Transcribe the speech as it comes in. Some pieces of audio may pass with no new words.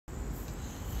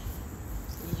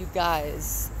You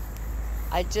guys,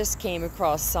 I just came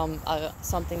across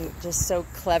something just so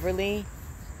cleverly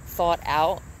thought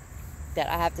out that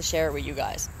I have to share it with you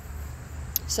guys.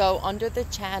 So under the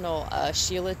channel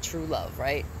Sheila Truelove,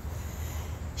 right?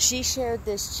 She shared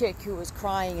this chick who was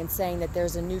crying and saying that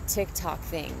there's a new TikTok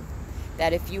thing,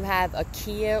 that if you have a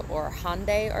Kia or a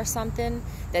Hyundai or something,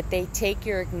 that they take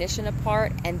your ignition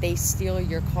apart and they steal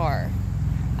your car.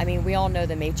 I mean, we all know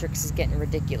the Matrix is getting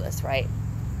ridiculous, right?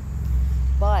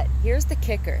 But here's the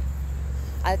kicker.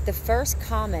 At the first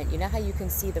comment, you know how you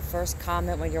can see the first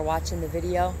comment when you're watching the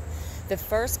video? The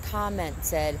first comment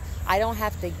said, I don't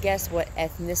have to guess what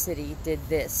ethnicity did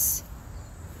this.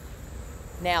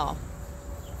 Now,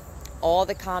 all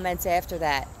the comments after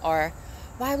that are,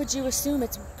 why would you assume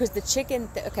it's because the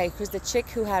chick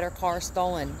who had her car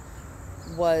stolen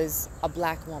was a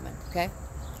black woman, okay?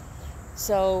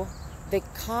 So the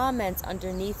comments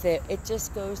underneath it, it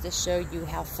just goes to show you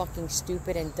how fucking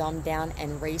stupid and dumbed down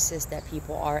and racist that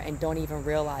people are and don't even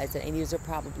realize it. And these are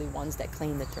probably ones that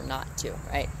claim that they're not too,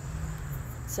 right?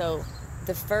 So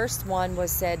the first one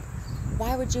was said,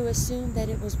 why would you assume that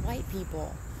it was white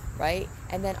people, right?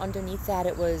 And then underneath that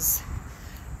it was,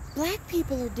 black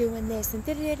people are doing this and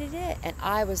da-da-da-da-da. And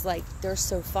I was like, they're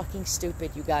so fucking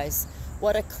stupid, you guys.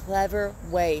 What a clever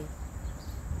way.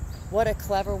 What a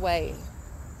clever way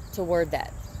to word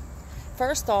that.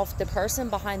 First off, the person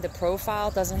behind the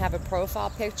profile doesn't have a profile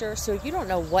picture, so you don't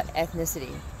know what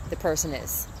ethnicity the person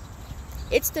is.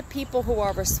 It's the people who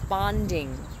are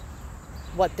responding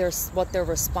what they're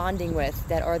responding with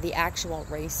that are the actual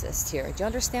racists here. Do you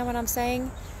understand what I'm saying?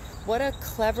 What a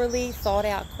cleverly thought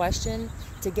out question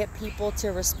to get people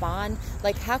to respond.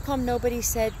 Like, how come nobody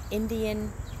said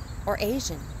Indian or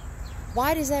Asian?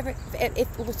 Why does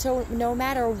so no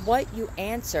matter what you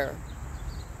answer,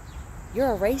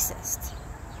 you're a racist?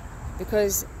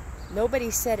 Because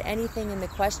nobody said anything in the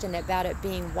question about it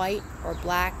being white or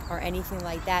black or anything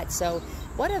like that. So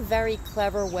what a very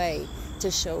clever way to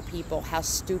show people how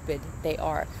stupid they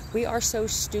are. We are so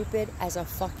stupid as a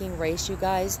fucking race, you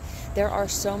guys. There are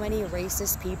so many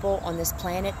racist people on this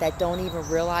planet that don't even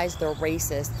realize they're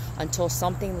racist until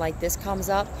something like this comes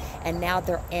up, and now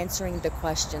they're answering the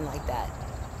question like that.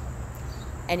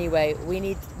 Anyway, we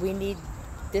need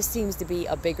this seems to be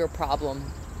a bigger problem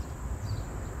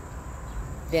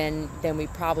than we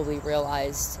probably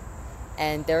realized.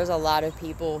 And there's a lot of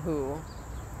people who,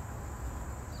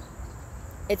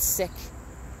 it's sick.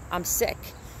 I'm sick.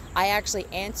 I actually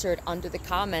answered under the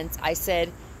comments. I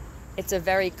said, it's a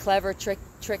very clever trick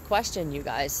question, you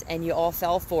guys, and you all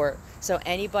fell for it. So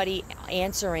anybody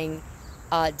answering,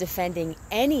 defending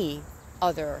any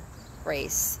other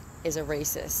race is a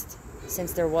racist,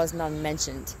 since there was none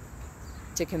mentioned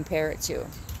to compare it to.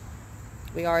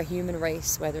 We are a human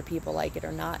race, whether people like it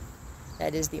or not.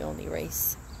 That is the only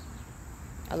race.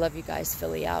 I love you guys.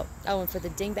 Philly out. Oh, and for the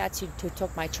dingbats who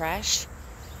took my trash,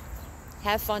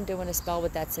 have fun doing a spell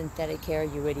with that synthetic hair,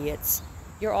 you idiots.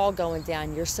 You're all going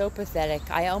down. You're so pathetic.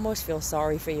 I almost feel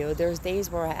sorry for you. There's days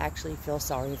where I actually feel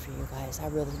sorry for you guys. I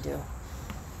really do.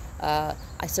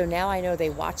 So now I know they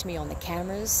watch me on the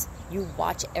cameras. You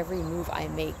watch every move I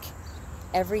make.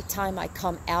 Every time I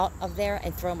come out of there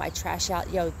and throw my trash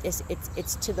out, yo,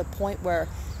 it's to the point where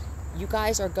you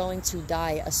guys are going to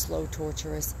die a slow,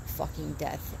 torturous fucking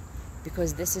death,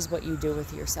 because this is what you do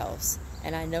with yourselves.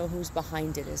 And I know who's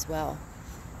behind it as well.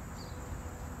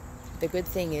 The good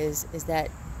thing is that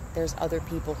there's other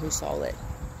people who saw it.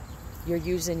 You're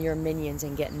using your minions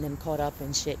and getting them caught up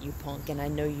in shit, you punk. And I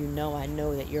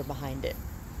know that you're behind it.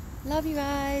 Love you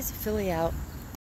guys. Philly out.